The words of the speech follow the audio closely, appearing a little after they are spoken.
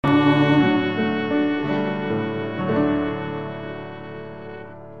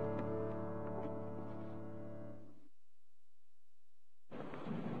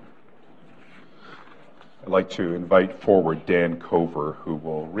like to invite forward Dan Cover, who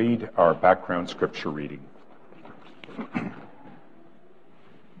will read our background scripture reading.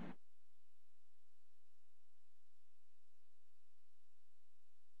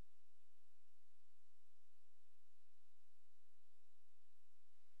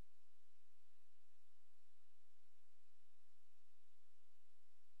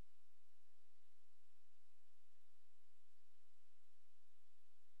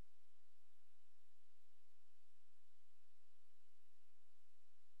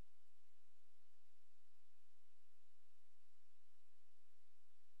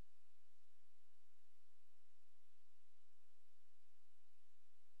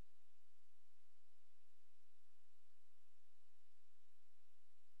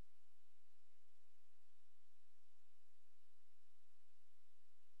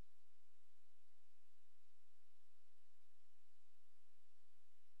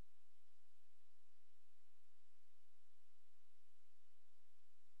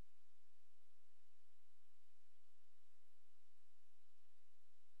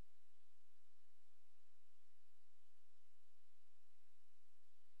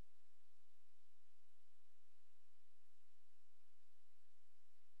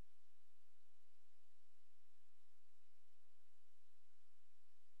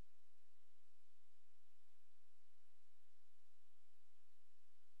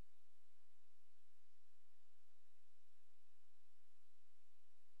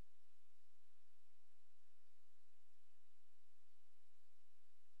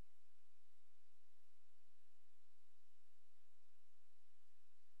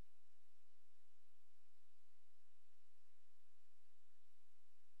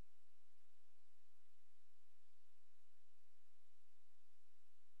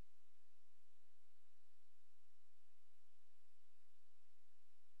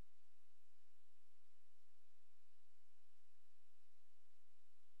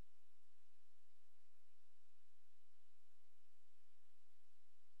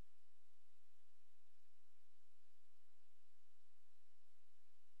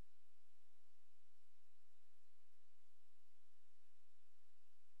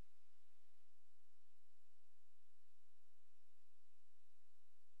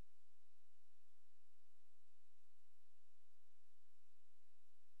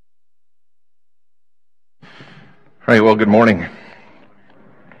 All right, well, good morning.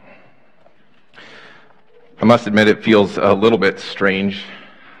 I must admit it feels a little bit strange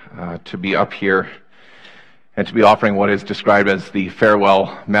to be up here and to be offering what is described as the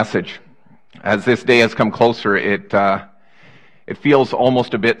farewell message. As this day has come closer, it feels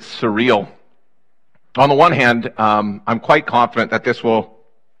almost a bit surreal. On the one hand, I'm quite confident that this will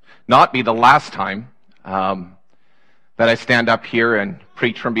not be the last time that I stand up here and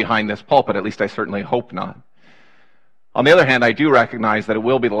preach from behind this pulpit. At least I certainly hope not. On the other hand, I do recognize that it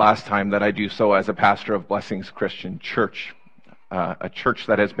will be the last time that I do so as a pastor of Blessings Christian Church, a church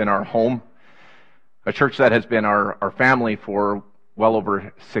that has been our home, a church that has been our family for well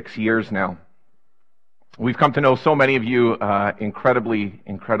over 6 years now. We've come to know so many of you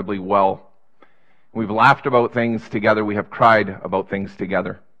incredibly well. We've laughed about things together. We have cried about things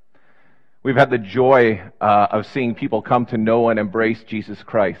together. We've had the joy of seeing people come to know and embrace Jesus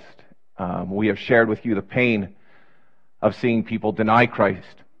Christ. We have shared with you the pain of seeing people deny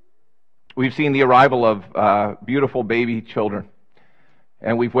Christ. We've seen the arrival of beautiful baby children,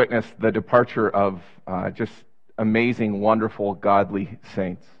 and we've witnessed the departure of just amazing, wonderful, godly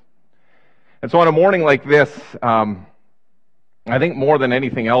saints. And so on a morning like this, I think more than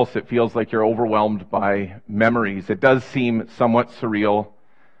anything else, it feels like you're overwhelmed by memories. It does seem somewhat surreal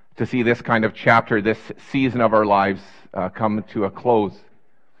to see this kind of chapter, this season of our lives come to a close.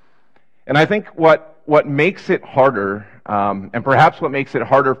 And I think what makes it harder, and perhaps what makes it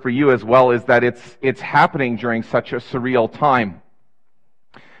harder for you as well, is that it's happening during such a surreal time.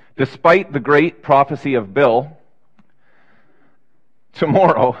 Despite the great prophecy of Bill,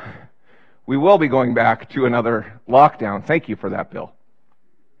 tomorrow we will be going back to another lockdown. Thank you for that, Bill.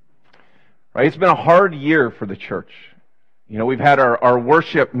 Right? It's been a hard year for the church. You know, we've had our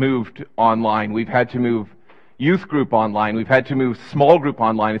worship moved online. We've had to move youth group online. We've had to move small group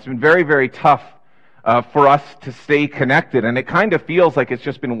online. It's been very, very tough for us to stay connected. And it kind of feels like it's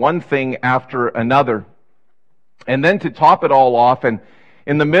just been one thing after another. And then to top it all off, and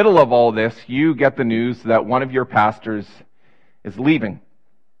in the middle of all this, you get the news that one of your pastors is leaving.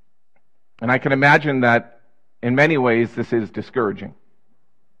 And I can imagine that in many ways this is discouraging.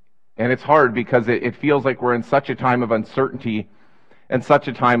 And it's hard because it feels like we're in such a time of uncertainty and such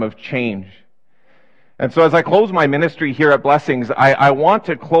a time of change. And so as I close my ministry here at Blessings, I want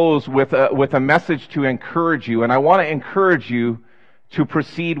to close with a message to encourage you, and I want to encourage you to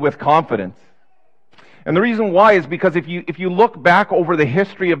proceed with confidence. And the reason why is because if you look back over the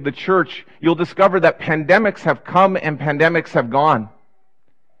history of the church, you'll discover that pandemics have come and pandemics have gone.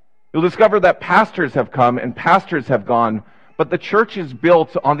 You'll discover that pastors have come and pastors have gone, but the church is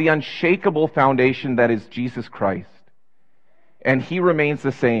built on the unshakable foundation that is Jesus Christ. And He remains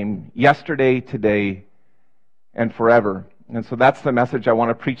the same yesterday, today, and forever. And so that's the message I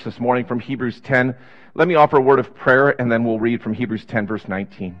want to preach this morning from Hebrews 10. Let me offer a word of prayer, and then we'll read from Hebrews 10, verse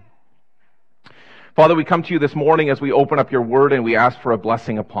 19. Father, we come to you this morning as we open up your word and we ask for a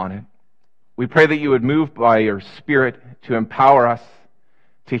blessing upon it. We pray that you would move by your Spirit to empower us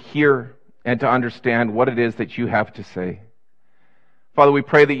to hear and to understand what it is that you have to say. Father, we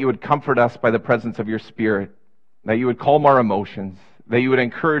pray that you would comfort us by the presence of your Spirit, that you would calm our emotions, that you would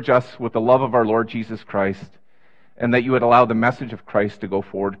encourage us with the love of our Lord Jesus Christ, and that you would allow the message of Christ to go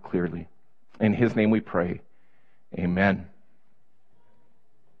forward clearly. In His name we pray. Amen.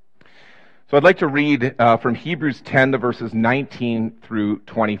 So I'd like to read from Hebrews 10, the verses 19 through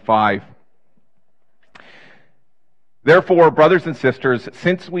 25. Therefore, brothers and sisters,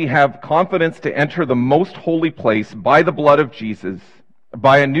 since we have confidence to enter the most holy place by the blood of Jesus,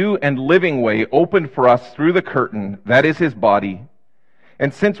 by a new and living way opened for us through the curtain, that is His body,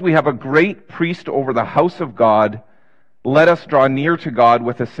 and since we have a great priest over the house of God, let us draw near to God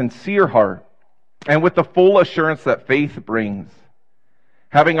with a sincere heart and with the full assurance that faith brings,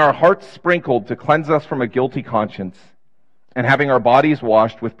 having our hearts sprinkled to cleanse us from a guilty conscience, and having our bodies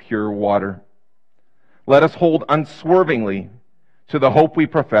washed with pure water. Let us hold unswervingly to the hope we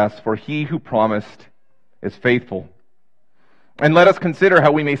profess, for He who promised is faithful. And let us consider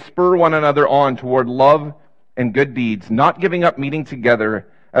how we may spur one another on toward love and good deeds, not giving up meeting together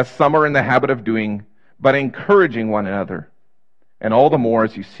as some are in the habit of doing, but encouraging one another, and all the more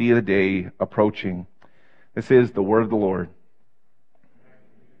as you see the day approaching. This is the word of the Lord.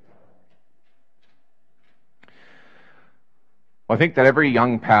 I think that every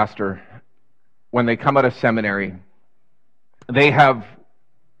young pastor, when they come out of seminary, they have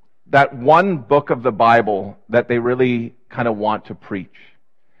that one book of the Bible that they really kind of want to preach.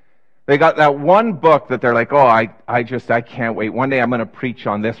 They got that one book that they're like, oh, I can't wait. One day I'm going to preach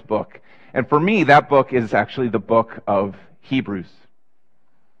on this book. And for me, that book is actually the book of Hebrews.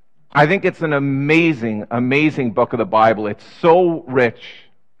 I think it's an amazing, amazing book of the Bible. It's so rich.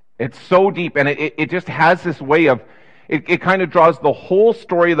 It's so deep. And it just has this way of, it kind of draws the whole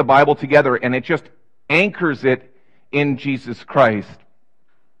story of the Bible together, and it just anchors it in Jesus Christ.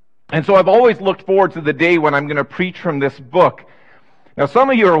 And so I've always looked forward to the day when I'm going to preach from this book. Now, some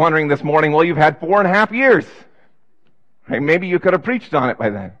of you are wondering this morning, well, you've had 4.5 years. Right? Maybe you could have preached on it by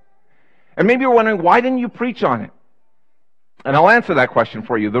then. And maybe you're wondering, why didn't you preach on it? And I'll answer that question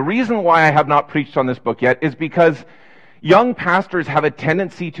for you. The reason why I have not preached on this book yet is because young pastors have a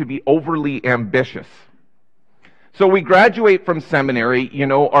tendency to be overly ambitious. So we graduate from seminary,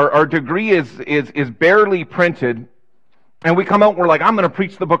 our degree is barely printed, and we come out and we're like, I'm going to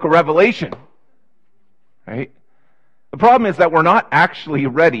preach the book of Revelation. Right? The problem is that we're not actually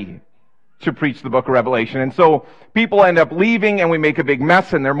ready to preach the book of Revelation. And so people end up leaving and we make a big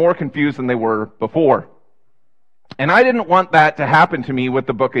mess and they're more confused than they were before. And I didn't want that to happen to me with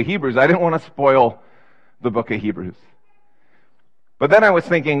the book of Hebrews. I didn't want to spoil the book of Hebrews. But then I was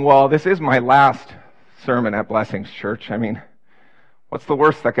thinking, well, this is my last sermon at Blessings Church. I mean, what's the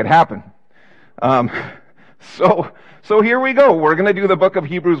worst that could happen? So here we go. We're going to do the book of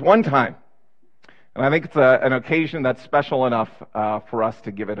Hebrews one time. And I think it's an occasion that's special enough for us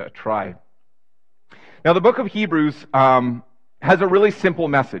to give it a try. Now, the book of Hebrews has a really simple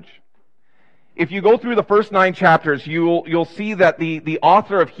message. If you go through the first 9 chapters, you'll see that the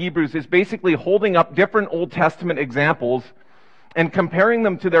author of Hebrews is basically holding up different Old Testament examples and comparing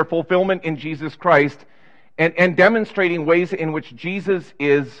them to their fulfillment in Jesus Christ and demonstrating ways in which Jesus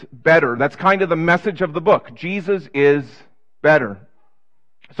is better. That's kind of the message of the book. Jesus is better.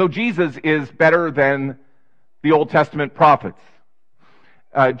 So Jesus is better than the Old Testament prophets.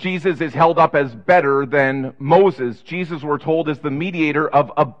 Jesus is held up as better than Moses. Jesus, we're told, is the mediator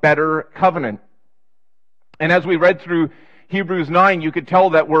of a better covenant. And as we read through Hebrews 9, you could tell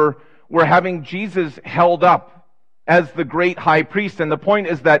that we're having Jesus held up as the great high priest. And the point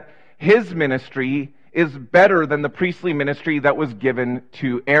is that his ministry is better than the priestly ministry that was given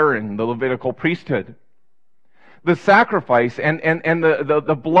to Aaron, the Levitical priesthood. The sacrifice and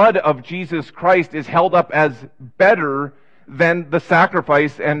the blood of Jesus Christ is held up as better than the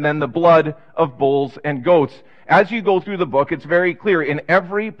sacrifice and then the blood of bulls and goats. As you go through the book, it's very clear. In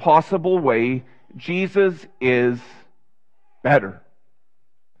every possible way, Jesus is better.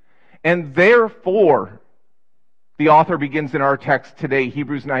 And therefore, the author begins in our text today,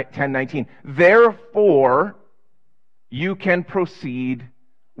 Hebrews 10:19. Therefore, you can proceed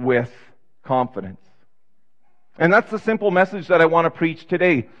with confidence. And that's the simple message that I want to preach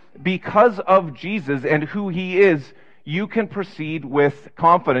today. Because of Jesus and who He is, you can proceed with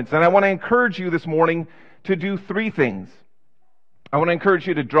confidence. And I want to encourage you this morning to do three things. I want to encourage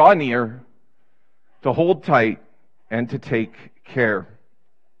you to draw near, to hold tight, and to take care.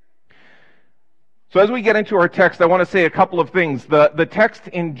 So as we get into our text, I want to say a couple of things. The text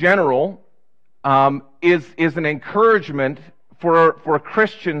in general is an encouragement for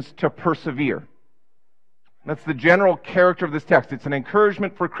Christians to persevere. That's the general character of this text. It's an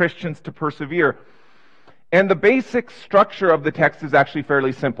encouragement for Christians to persevere. And the basic structure of the text is actually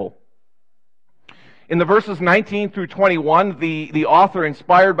fairly simple. In the verses 19 through 21, the author,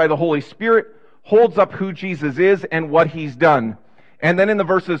 inspired by the Holy Spirit, holds up who Jesus is and what He's done. And then in the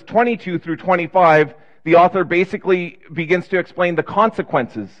verses 22 through 25, the author basically begins to explain the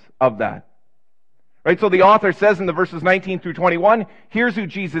consequences of that. Right? So the author says in the verses 19 through 21, here's who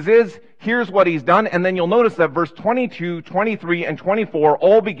Jesus is, here's what He's done, and then you'll notice that verse 22, 23, and 24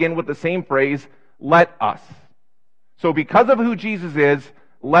 all begin with the same phrase, let us. So because of who Jesus is,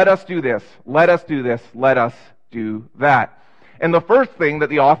 let us do this, let us do this, let us do that. And the first thing that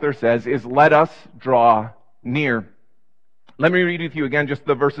the author says is, let us draw near. Let me read with you again just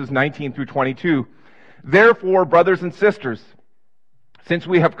the verses 19 through 22. Therefore, brothers and sisters, since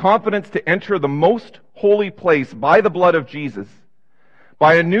we have confidence to enter the most holy place by the blood of Jesus,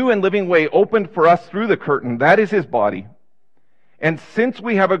 by a new and living way opened for us through the curtain, that is His body, and since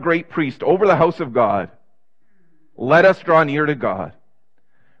we have a great priest over the house of God, let us draw near to God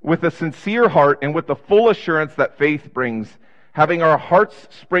with a sincere heart and with the full assurance that faith brings, having our hearts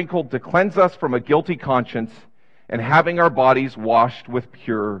sprinkled to cleanse us from a guilty conscience, and having our bodies washed with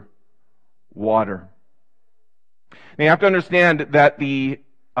pure water. Now you have to understand that the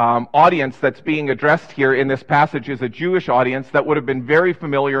audience that's being addressed here in this passage is a Jewish audience that would have been very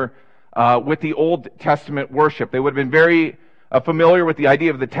familiar with the Old Testament worship. They would have been very familiar with the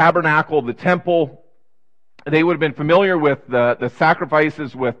idea of the tabernacle, the temple. They would have been familiar with the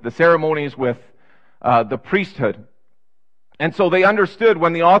sacrifices, with the ceremonies, with the priesthood. And so they understood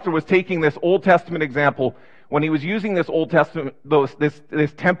when the author was taking this Old Testament example, when he was using this Old Testament,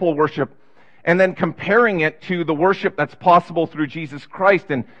 this temple worship, and then comparing it to the worship that's possible through Jesus Christ,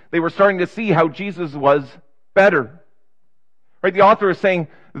 and they were starting to see how Jesus was better. Right? The author is saying,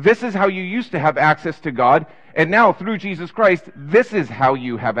 this is how you used to have access to God, and now through Jesus Christ, this is how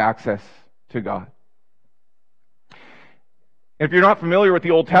you have access to God. If you're not familiar with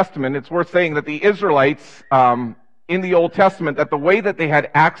the Old Testament, it's worth saying that the Israelites in the Old Testament, that the way that they had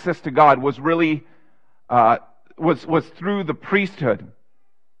access to God was really was through the priesthood.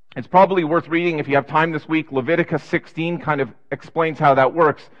 It's probably worth reading if you have time this week. Leviticus 16 kind of explains how that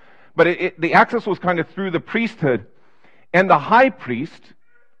works. But the access was kind of through the priesthood. And the high priest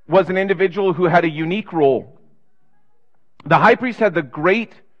was an individual who had a unique role. The high priest had the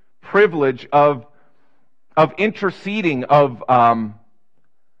great privilege of interceding, of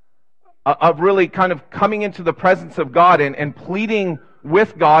really kind of coming into the presence of God and pleading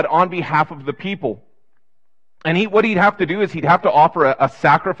with God on behalf of the people. And what he'd have to do is he'd have to offer a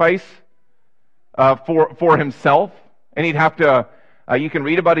sacrifice for himself. And he'd have to, you can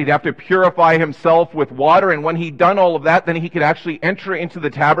read about it, he'd have to purify himself with water. And when he'd done all of that, then he could actually enter into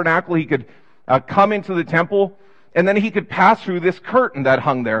the tabernacle. He could come into the temple. And then he could pass through this curtain that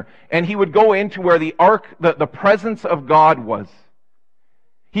hung there. And he would go into where the ark, the presence of God was.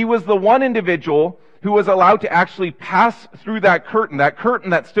 He was the one individual who was allowed to actually pass through that curtain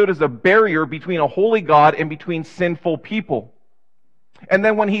that stood as a barrier between a holy God and between sinful people. And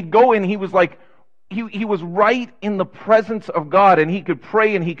then when he'd go in, he was like, he was right in the presence of God, and he could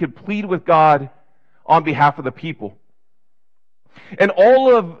pray and he could plead with God on behalf of the people. And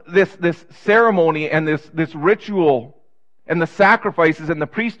all of this ceremony and this ritual and the sacrifices and the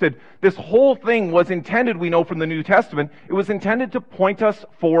priesthood, this whole thing was intended, we know from the New Testament, it was intended to point us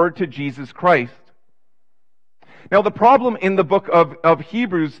forward to Jesus Christ. Now the problem in the book of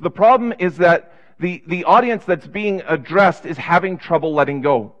Hebrews, the problem is that the audience that's being addressed is having trouble letting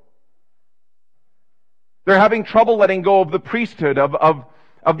go. They're having trouble letting go of the priesthood,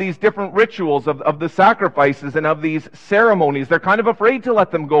 of these different rituals, of the sacrifices and of these ceremonies. They're kind of afraid to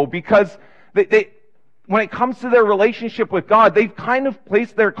let them go because they when it comes to their relationship with God, they've kind of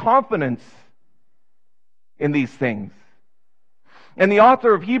placed their confidence in these things. And the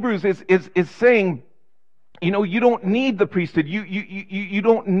author of Hebrews is saying, You don't need the priesthood. You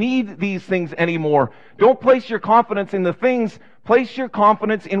don't need these things anymore. Don't place your confidence in the things. Place your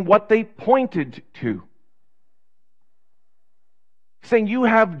confidence in what they pointed to. Saying you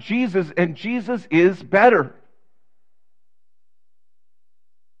have Jesus, and Jesus is better.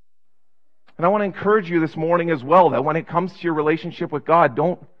 And I want to encourage you this morning as well, that when it comes to your relationship with God,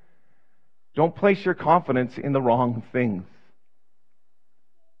 don't place your confidence in the wrong things.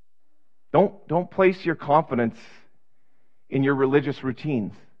 Don't place your confidence in your religious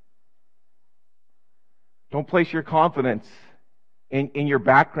routines. Don't place your confidence in your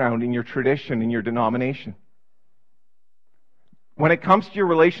background, in your tradition, in your denomination. When it comes to your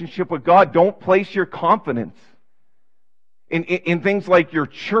relationship with God, don't place your confidence in things like your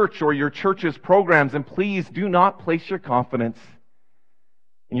church or your church's programs, and please do not place your confidence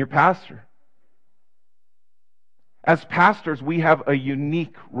in your pastor. As pastors, we have a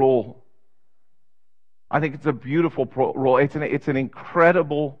unique role. I think it's a beautiful role. It's an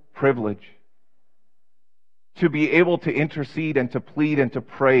incredible privilege to be able to intercede and to plead and to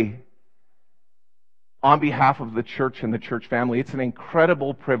pray on behalf of the church and the church family. It's an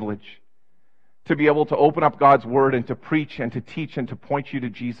incredible privilege to be able to open up God's Word and to preach and to teach and to point you to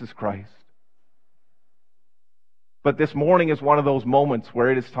Jesus Christ. But this morning is one of those moments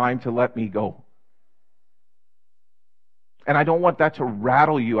where it is time to let me go. And I don't want that to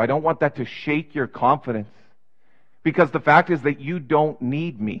rattle you. I don't want that to shake your confidence. Because the fact is that you don't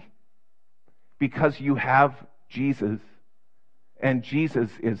need me. Because you have Jesus. And Jesus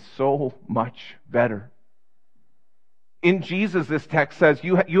is so much better. In Jesus, this text says,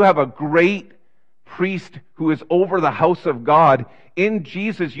 you have a great priest who is over the house of God. In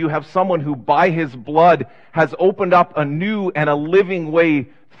Jesus, you have someone who by His blood has opened up a new and a living way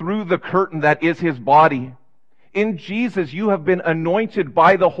through the curtain that is His body. In Jesus, you have been anointed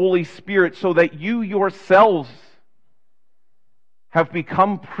by the Holy Spirit so that you yourselves have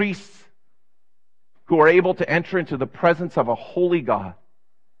become priests who are able to enter into the presence of a holy God.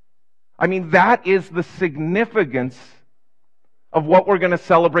 I mean, that is the significance of what we're going to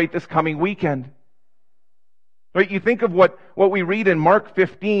celebrate this coming weekend. Right? You think of what we read in Mark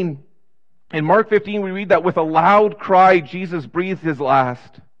 15. In Mark 15, we read that with a loud cry, Jesus breathed His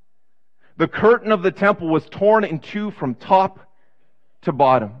last. The curtain of the temple was torn in two from top to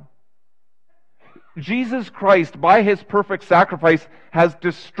bottom. Jesus Christ, by His perfect sacrifice, has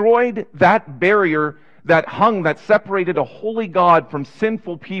destroyed that barrier that separated a holy God from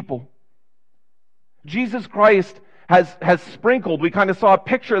sinful people. Jesus Christ has sprinkled, we kind of saw a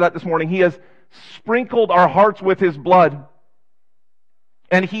picture of that this morning, He has sprinkled our hearts with His blood.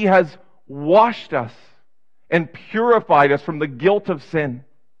 And He has washed us and purified us from the guilt of sin.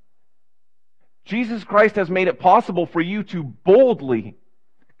 Jesus Christ has made it possible for you to boldly,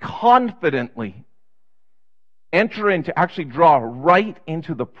 confidently enter into, actually draw right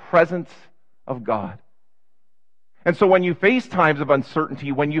into the presence of God. And so when you face times of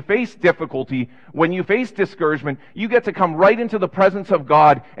uncertainty, when you face difficulty, when you face discouragement, you get to come right into the presence of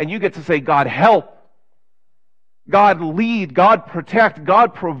God and you get to say, God, help. God, lead. God, protect.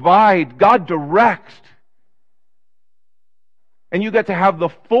 God, provide. God, direct. And you get to have the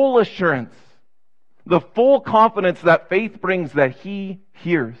full assurance, the full confidence that faith brings that He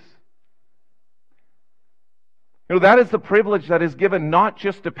hears. That is the privilege that is given not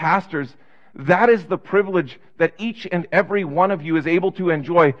just to pastors. That is the privilege that each and every one of you is able to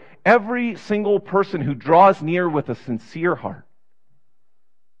enjoy. Every single person who draws near with a sincere heart.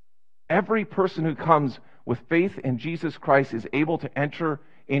 Every person who comes with faith in Jesus Christ is able to enter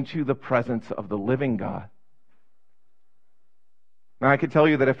into the presence of the living God. Now I can tell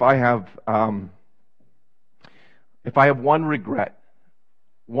you that if I have one regret,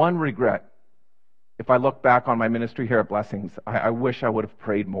 if I look back on my ministry here at Blessings, I wish I would have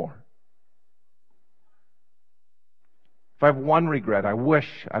prayed more. If I have one regret, I wish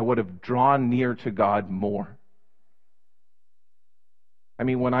I would have drawn near to God more. I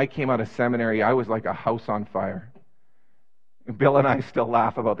mean, when I came out of seminary, I was like a house on fire. Bill and I still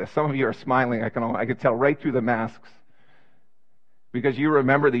laugh about this. Some of you are smiling. I can tell right through the masks. Because you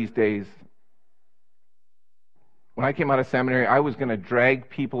remember these days. When I came out of seminary, I was going to drag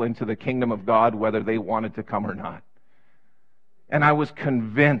people into the kingdom of God whether they wanted to come or not. And I was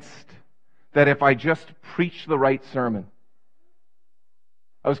convinced that if I just preached the right sermon,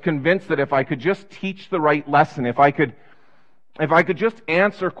 I was convinced that if I could just teach the right lesson, if I could just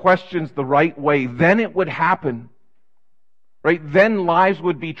answer questions the right way, then it would happen. Right? Then lives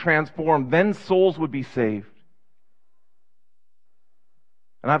would be transformed. Then souls would be saved.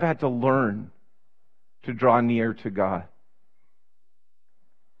 And I've had to learn to draw near to God.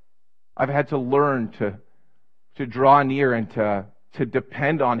 I've had to learn to to draw near and to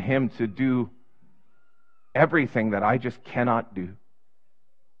depend on Him to do everything that I just cannot do.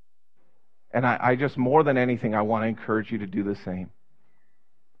 And I just, more than anything, I want to encourage you to do the same.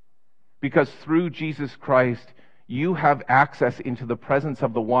 Because through Jesus Christ, you have access into the presence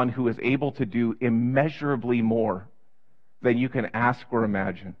of the one who is able to do immeasurably more than you can ask or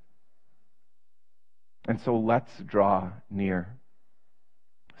imagine. And so let's draw near.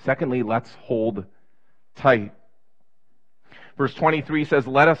 Secondly, let's hold tight. Verse 23 says,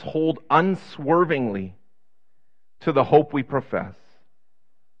 "Let us hold unswervingly to the hope we profess,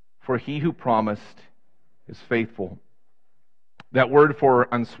 for He who promised is faithful." That word for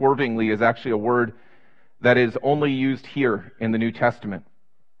unswervingly is actually a word that is only used here in the New Testament.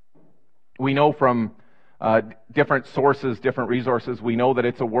 We know from different sources, different resources, we know that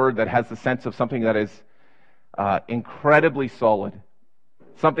it's a word that has the sense of something that is incredibly solid.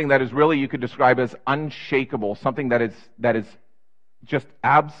 Something that is really, you could describe as unshakable. Something that is just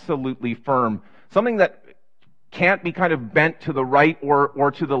absolutely firm. Something that can't be kind of bent to the right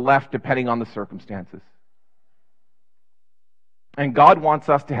or to the left depending on the circumstances. And God wants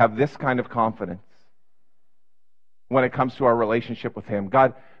us to have this kind of confidence when it comes to our relationship with Him.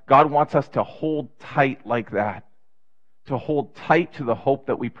 God wants us to hold tight like that. To hold tight to the hope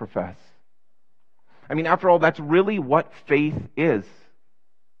that we profess. I mean, after all, that's really what faith is.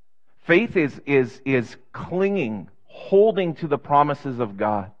 Faith is clinging, holding to the promises of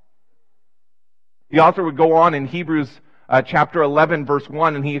God. The author would go on in Hebrews chapter 11, verse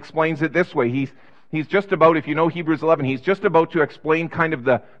 1, and he explains it this way. He's just about, if you know Hebrews 11, he's just about to explain kind of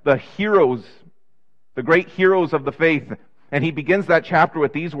the heroes, the great heroes of the faith. And he begins that chapter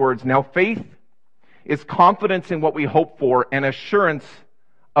with these words, "Now faith is confidence in what we hope for and assurance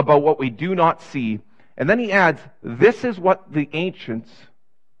about what we do not see." And then he adds, "This is what the ancients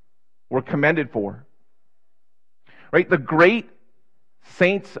were commended for." Right? The great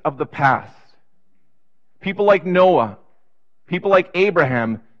saints of the past. People like Noah. People like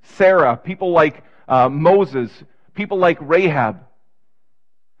Abraham, Sarah. People like Moses. People like Rahab.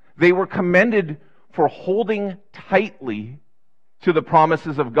 They were commended for holding tightly to the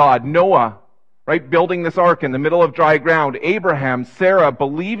promises of God. Noah, right, building this ark in the middle of dry ground. Abraham, Sarah,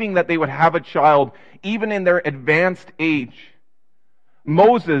 believing that they would have a child even in their advanced age.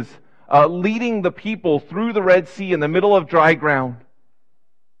 Moses, leading the people through the Red Sea in the middle of dry ground.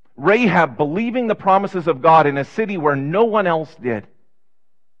 Rahab, believing the promises of God in a city where no one else did.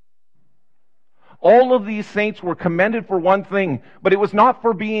 All of these saints were commended for one thing, but it was not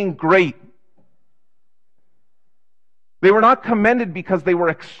for being great. They were not commended because they were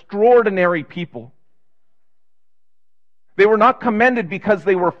extraordinary people. They were not commended because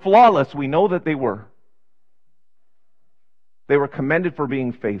they were flawless. We know that they were. They were commended for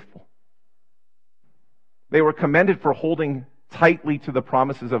being faithful. They were commended for holding tightly to the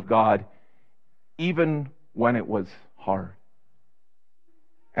promises of God, even when it was hard.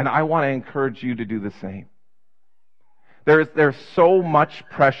 And I want to encourage you to do the same. There's so much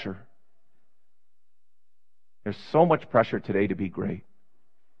pressure. There's so much pressure today to be great.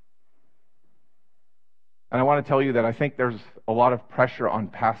 And I want to tell you that I think there's a lot of pressure on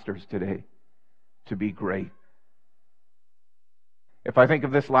pastors today to be great. If I think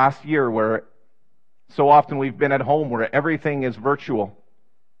of this last year where so often we've been at home where everything is virtual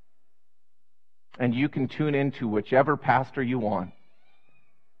and you can tune into whichever pastor you want,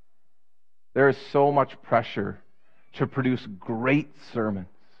 there is so much pressure to produce great sermons.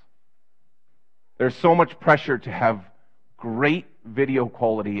 There's so much pressure to have great video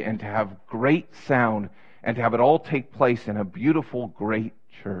quality and to have great sound and to have it all take place in a beautiful, great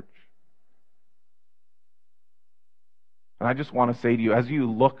church. And I just want to say to you, as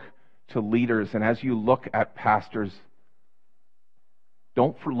you look to leaders and as you look at pastors,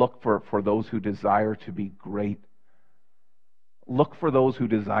 don't look for those who desire to be great. Look for those who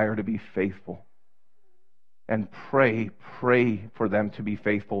desire to be faithful. And pray for them to be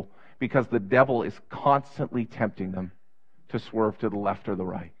faithful, because the devil is constantly tempting them to swerve to the left or the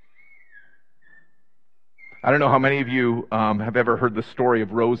right. I don't know how many of you have ever heard the story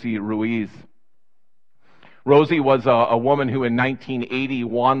of Rosie Ruiz. Rosie was a woman who in 1980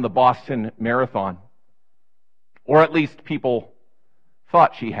 won the Boston Marathon. Or at least people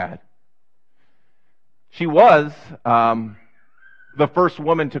thought she had. She was the first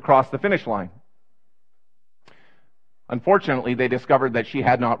woman to cross the finish line. Unfortunately, they discovered that she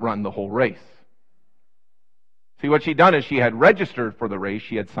had not run the whole race. See, what she'd done is she had registered for the race,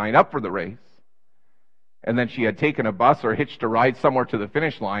 she had signed up for the race, and then she had taken a bus or hitched a ride somewhere to the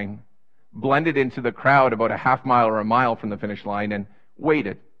finish line, blended into the crowd about a half mile or a mile from the finish line, and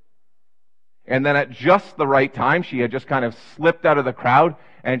waited. And then at just the right time, she had just kind of slipped out of the crowd,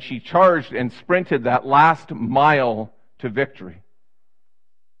 and she charged and sprinted that last mile to victory.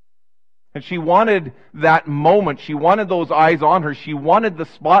 And she wanted that moment. She wanted those eyes on her. She wanted the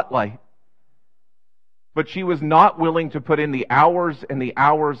spotlight. But she was not willing to put in the hours and the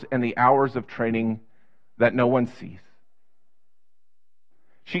hours and the hours of training that no one sees.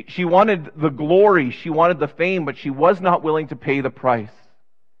 She wanted the glory, she wanted the fame, but she was not willing to pay the price.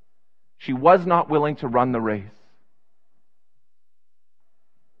 She was not willing to run the race.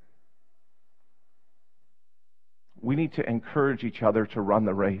 We need to encourage each other to run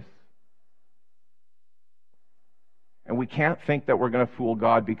the race. And we can't think that we're going to fool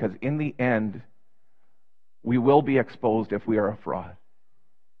God, because in the end, we will be exposed if we are a fraud.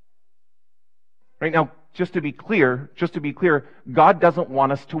 Right now, just to be clear, God doesn't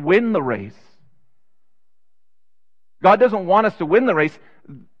want us to win the race. God doesn't want us to win the race.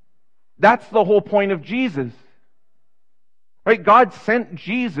 That's the whole point of Jesus. Right? God sent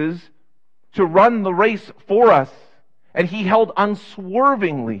Jesus to run the race for us, and he held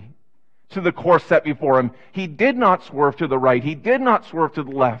unswervingly to the course set before him. He did not swerve to the right. He did not swerve to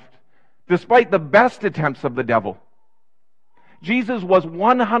the left, despite the best attempts of the devil. Jesus was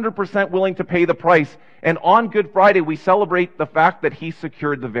 100% willing to pay the price. And on Good Friday, we celebrate the fact that he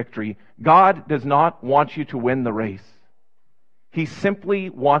secured the victory. God does not want you to win the race. He simply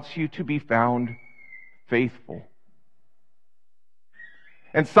wants you to be found faithful.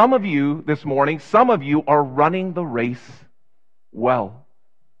 And some of you this morning, some of you are running the race well.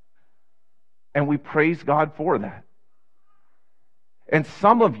 And we praise God for that. And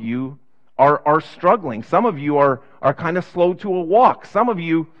some of you are struggling. Some of you are kind of slow to a walk. Some of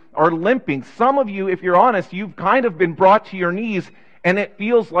you are limping. Some of you, if you're honest, you've kind of been brought to your knees, and it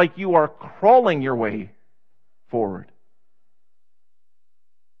feels like you are crawling your way forward.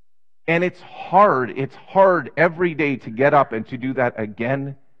 And it's hard. It's hard every day to get up and to do that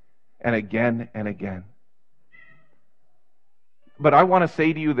again and again and again. But I want to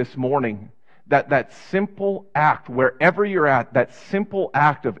say to you this morning, that simple act, wherever you're at, that simple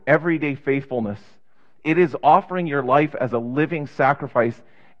act of everyday faithfulness, it is offering your life as a living sacrifice.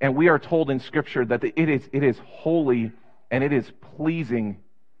 And we are told in Scripture that it is holy and it is pleasing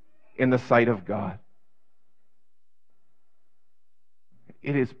in the sight of God.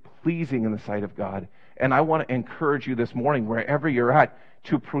 It is pleasing in the sight of God. And I want to encourage you this morning, wherever you're at,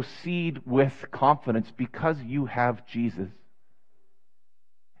 to proceed with confidence, because you have Jesus.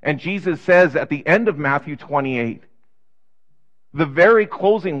 And Jesus says at the end of Matthew 28, the very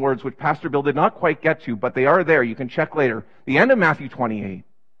closing words, which Pastor Bill did not quite get to, but they are there, you can check later. The end of Matthew 28,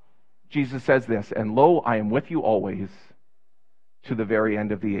 Jesus says this, "And lo, I am with you always to the very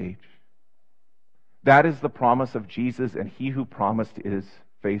end of the age." That is the promise of Jesus, and he who promised is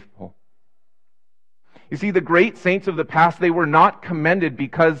faithful. You see, the great saints of the past, they were not commended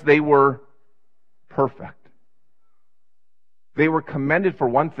because they were perfect. They were commended for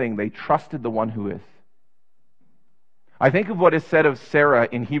one thing: they trusted the one who is. I think of what is said of Sarah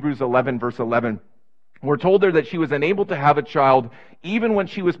in Hebrews 11, verse 11. We're told there that she was unable to have a child even when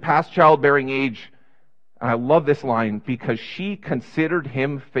she was past childbearing age. And I love this line, because she considered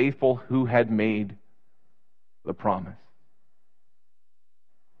him faithful who had made the promise.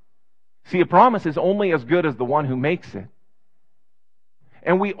 See, a promise is only as good as the one who makes it.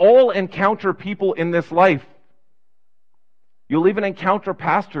 And we all encounter people in this life. You'll even encounter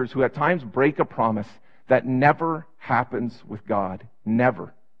pastors who at times break a promise. That never happens with God.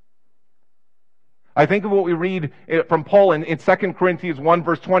 Never. I think of what we read from Paul in 2 Corinthians 1,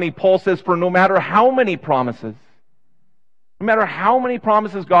 verse 20. Paul says, "For no matter how many promises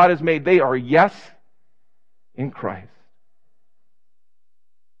God has made, they are yes in Christ."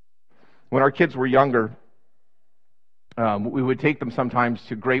 When our kids were younger, we would take them sometimes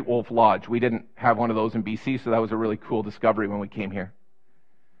to Great Wolf Lodge. We didn't have one of those in BC, so that was a really cool discovery when we came here.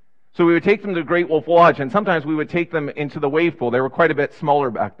 So we would take them to Great Wolf Lodge, and sometimes we would take them into the wave pool. They were quite a bit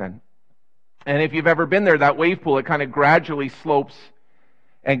smaller back then. And if you've ever been there, that wave pool, it kind of gradually slopes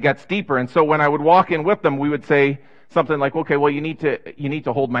and gets deeper. And so when I would walk in with them, we would say something like, "Okay, well, you need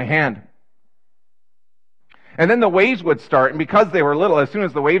to hold my hand." And then the waves would start, and because they were little, as soon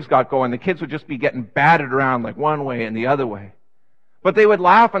as the waves got going, the kids would just be getting battered around like one way and the other way. But they would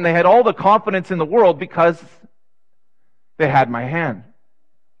laugh, and they had all the confidence in the world because they had my hand.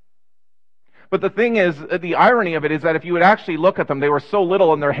 But the thing is, the irony of it is that if you would actually look at them, they were so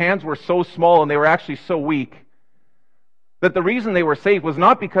little and their hands were so small and they were actually so weak, that the reason they were safe was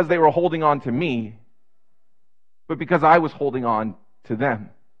not because they were holding on to me, but because I was holding on to them.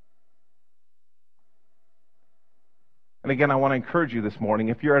 And again, I want to encourage you this morning,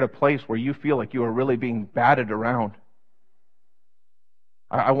 if you're at a place where you feel like you are really being batted around,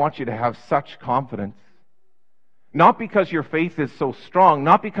 I want you to have such confidence. Not because your faith is so strong,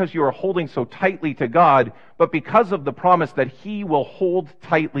 not because you are holding so tightly to God, but because of the promise that He will hold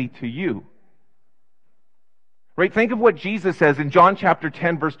tightly to you. Right? Think of what Jesus says in John chapter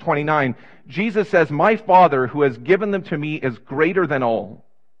 10, verse 29. Jesus says, "My Father who has given them to me is greater than all.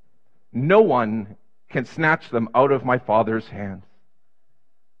 No one can snatch them out of my Father's hands."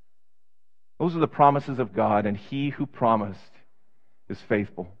 Those are the promises of God, and He who promised is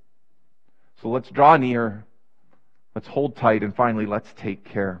faithful. So let's draw near, let's hold tight, and finally, let's take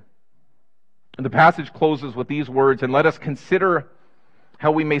care. And the passage closes with these words, "And let us consider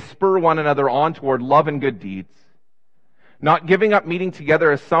how we may spur one another on toward love and good deeds, not giving up meeting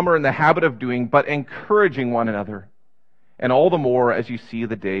together as some are in the habit of doing, but encouraging one another, and all the more as you see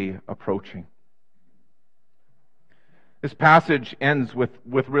the day approaching." This passage ends with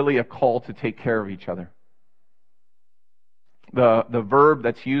really a call to take care of each other. The verb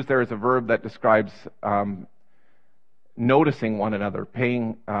that's used there is a verb that describes noticing one another,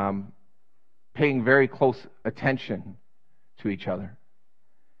 paying very close attention to each other.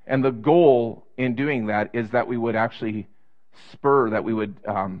 And the goal in doing that is that we would actually spur, that we would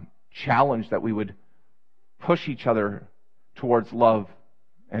challenge, that we would push each other towards love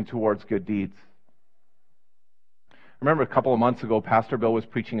and towards good deeds. I remember a couple of months ago, Pastor Bill was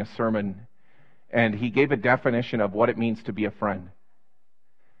preaching a sermon, and he gave a definition of what it means to be a friend.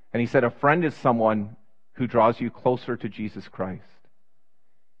 And he said, a friend is someone who draws you closer to Jesus Christ.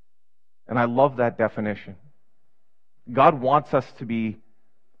 And I love that definition. God wants us to be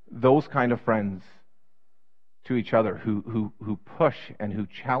those kind of friends to each other who push and who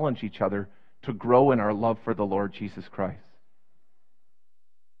challenge each other to grow in our love for the Lord Jesus Christ.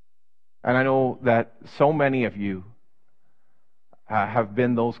 And I know that so many of you have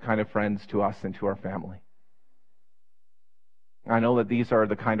been those kind of friends to us and to our family. I know that these are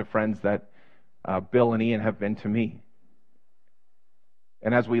the kind of friends that Bill and Ian have been to me.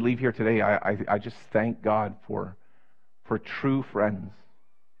 And as we leave here today, I just thank God for true friends.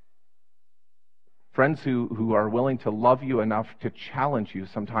 Friends who are willing to love you enough to challenge you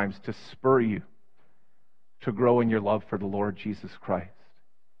sometimes, to spur you to grow in your love for the Lord Jesus Christ.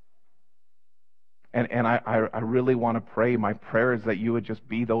 And I really want to pray. My prayer is that you would just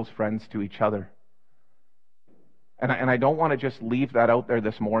be those friends to each other. And I don't want to just leave that out there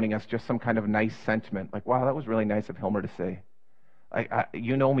this morning as just some kind of nice sentiment. Like, wow, that was really nice of Hilmer to say.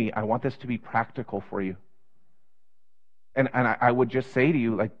 You know me, I want this to be practical for you. And I would just say to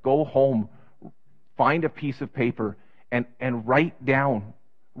you, like, go home, find a piece of paper, and write down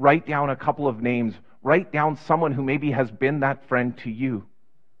a couple of names. Write down someone who maybe has been that friend to you.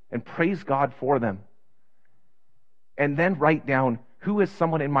 And praise God for them. And then write down, who is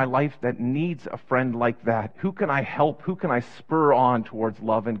someone in my life that needs a friend like that? Who can I help? Who can I spur on towards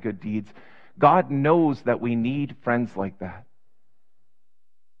love and good deeds? God knows that we need friends like that.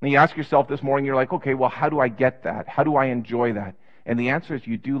 And you ask yourself this morning, you're like, okay, well, how do I get that? How do I enjoy that? And the answer is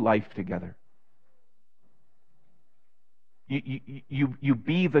you do life together. You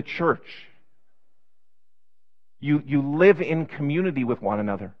be the church. You live in community with one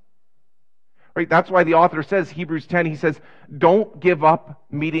another. Right? That's why the author says, Hebrews 10, he says, don't give up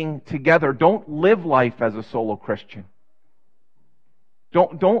meeting together. Don't live life as a solo Christian.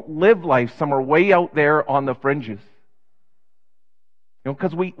 Don't live life somewhere way out there on the fringes.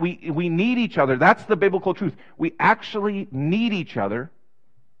 Because we need each other. That's the biblical truth. We actually need each other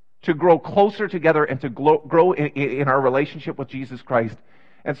to grow closer together and to grow in our relationship with Jesus Christ.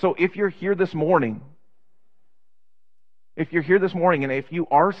 And so if you're here this morning, and if you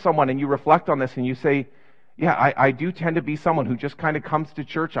are someone and you reflect on this and you say, yeah, I do tend to be someone who just kind of comes to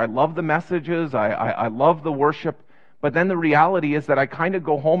church. I love the messages. I love the worship. But then the reality is that I kind of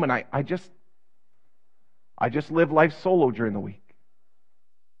go home and I just live life solo during the week.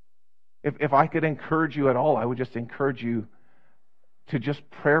 If I could encourage you at all, I would just encourage you to just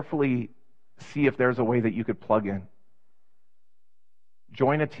prayerfully see if there's a way that you could plug in.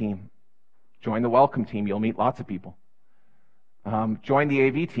 Join a team. Join the welcome team. You'll meet lots of people. Join the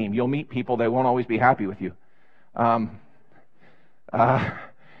AV team. You'll meet people that won't always be happy with you.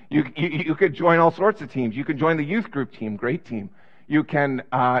 You could join all sorts of teams. You can join the youth group team. Great team. You can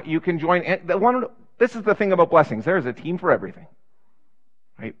join. This is the thing about blessings. There is a team for everything.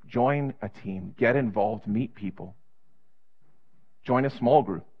 Right? Join a team. Get involved. Meet people. Join a small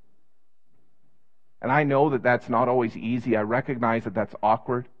group. And I know that that's not always easy. I recognize that that's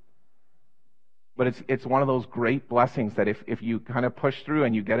awkward. But it's one of those great blessings that if you kind of push through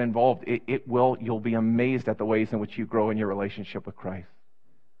and you get involved, you'll be amazed at the ways in which you grow in your relationship with Christ.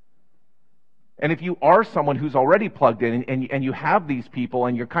 And if you are someone who's already plugged in and you have these people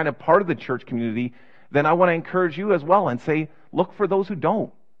and you're kind of part of the church community, then I want to encourage you as well and say, look for those who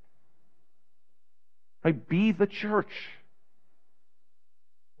don't. Right? Be the church.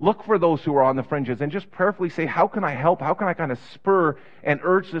 Look for those who are on the fringes and just prayerfully say, how can I help? How can I kind of spur and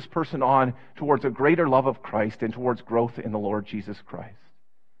urge this person on towards a greater love of Christ and towards growth in the Lord Jesus Christ?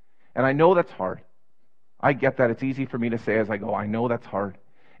 And I know that's hard. I get that. It's easy for me to say as I go, I know that's hard.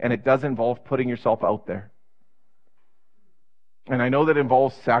 And it does involve putting yourself out there. And I know that it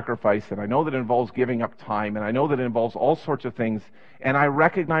involves sacrifice, and I know that it involves giving up time, and I know that it involves all sorts of things. And I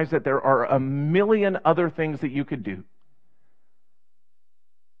recognize that there are a million other things that you could do.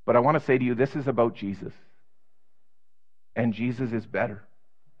 But I want to say to you, this is about Jesus. And Jesus is better.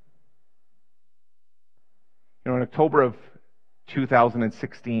 In October of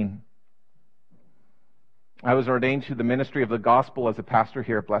 2016, I was ordained to the ministry of the gospel as a pastor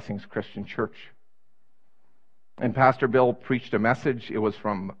here at Blessings Christian Church. And Pastor Bill preached a message. It was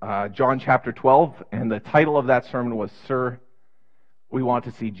from John chapter 12, and the title of that sermon was, Sir, We Want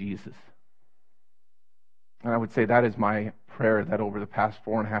to See Jesus. And I would say that is my prayer, that over the past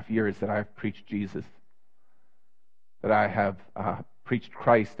 4.5 years that I've preached Jesus, that I have preached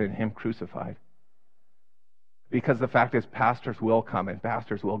Christ and Him crucified. Because the fact is, pastors will come and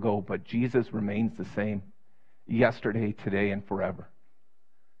pastors will go, but Jesus remains the same yesterday, today, and forever.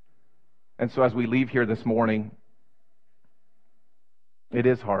 And so as we leave here this morning, it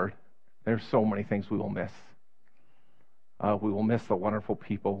is hard. There's so many things we will miss. We will miss the wonderful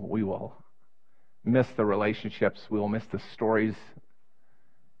people. We will miss the relationships. We will miss the stories.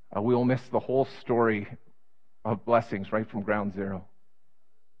 We will miss the whole story of Blessings right from ground zero.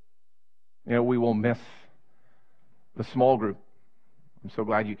 We will miss the small group. I'm so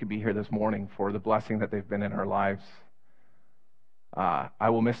glad you could be here this morning for the blessing that they've been in our lives. I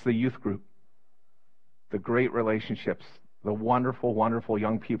will miss the youth group, the great relationships, the wonderful, wonderful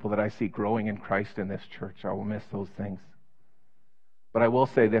young people that I see growing in Christ in this church. I will miss those things. But I will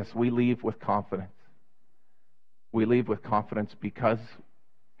say this, we leave with confidence. We leave with confidence because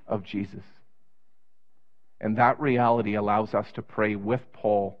of Jesus. And that reality allows us to pray with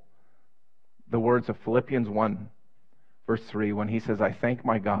Paul the words of Philippians 1, verse 3, when he says, I thank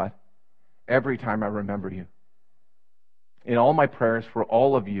my God every time I remember you. In all my prayers for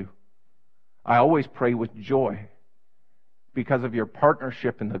all of you, I always pray with joy because of your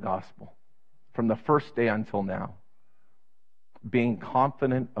partnership in the gospel from the first day until now, being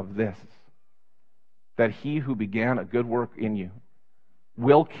confident of this, that he who began a good work in you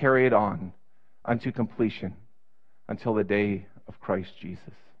will carry it on unto completion until the day of Christ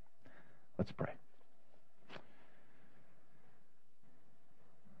Jesus. Let's pray.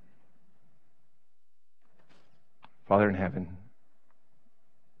 Father in heaven,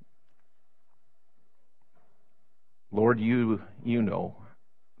 Lord, you know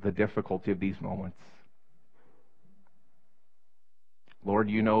the difficulty of these moments. Lord,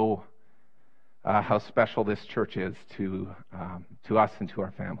 you know how special this church is to us and to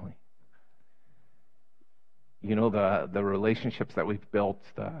our family. You know the relationships that we've built,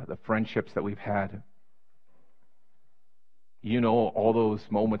 the friendships that we've had. You know all those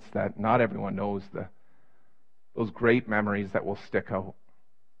moments that not everyone knows, those great memories that will stick out.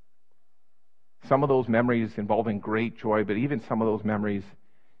 Some of those memories involving great joy, but even some of those memories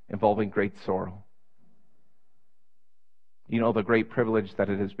involving great sorrow. You know the great privilege that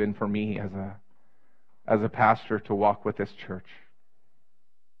it has been for me as a pastor to walk with this church.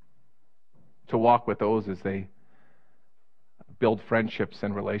 To walk with those as they build friendships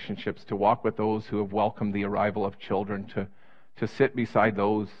and relationships. To walk with those who have welcomed the arrival of children. To sit beside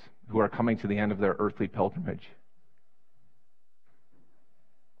those who are coming to the end of their earthly pilgrimage.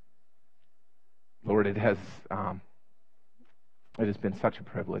 Lord, it has been such a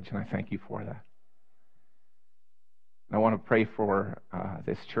privilege, and I thank you for that. And I want to pray for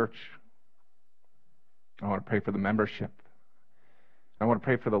this church. I want to pray for the membership. I want to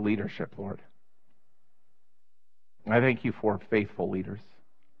pray for the leadership, Lord. I thank you for faithful leaders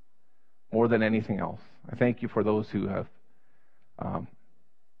more than anything else. I thank you for those who have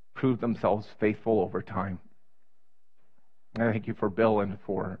proved themselves faithful over time. And I thank you for Bill and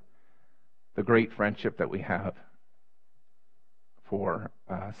for the great friendship that we have, for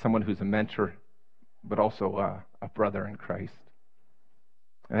someone who's a mentor, but also a brother in Christ.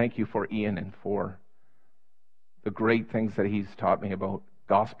 I thank you for Ian and for the great things that he's taught me about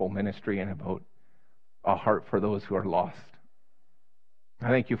gospel ministry and about a heart for those who are lost. I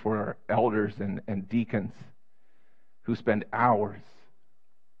thank you for our elders and deacons who spend hours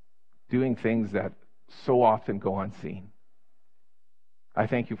doing things that so often go unseen. I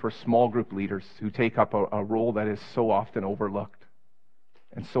thank you for small group leaders who take up a role that is so often overlooked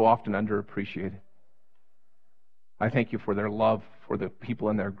and so often underappreciated. I thank you for their love for the people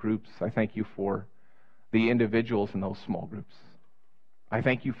in their groups. I thank you for the individuals in those small groups. I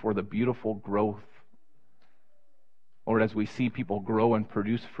thank you for the beautiful growth. Lord, as we see people grow and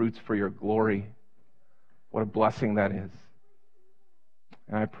produce fruits for your glory, what a blessing that is.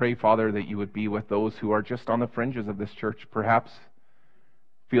 And I pray, Father, that you would be with those who are just on the fringes of this church, perhaps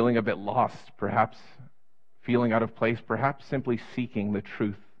feeling a bit lost, perhaps feeling out of place, perhaps simply seeking the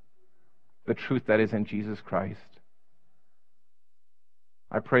truth that is in Jesus Christ.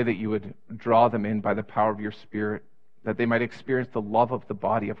 I pray that you would draw them in by the power of your Spirit, that they might experience the love of the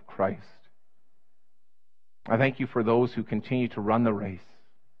body of Christ. I thank you for those who continue to run the race,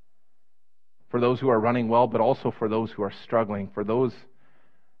 for those who are running well, but also for those who are struggling, for those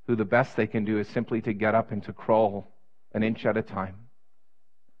who the best they can do is simply to get up and to crawl an inch at a time.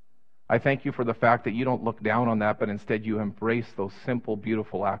 I thank you for the fact that you don't look down on that, but instead you embrace those simple,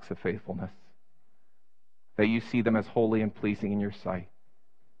 beautiful acts of faithfulness, that you see them as holy and pleasing in your sight.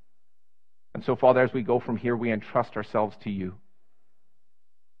 And so, Father, as we go from here, we entrust ourselves to you,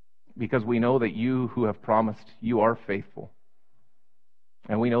 because we know that you who have promised, you are faithful.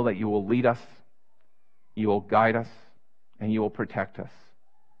 And we know that you will lead us, you will guide us, and you will protect us.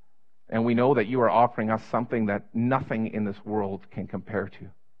 And we know that you are offering us something that nothing in this world can compare to.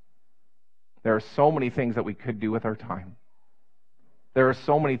 There are so many things that we could do with our time. There are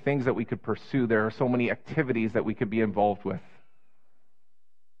so many things that we could pursue. There are so many activities that we could be involved with.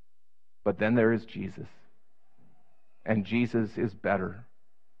 But then there is Jesus. And Jesus is better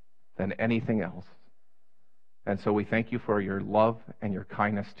than anything else. And so we thank you for your love and your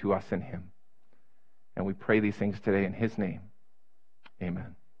kindness to us in him. And we pray these things today in his name.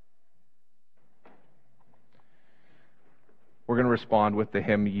 Amen. We're going to respond with the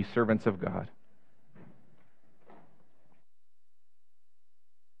hymn, Ye Servants of God.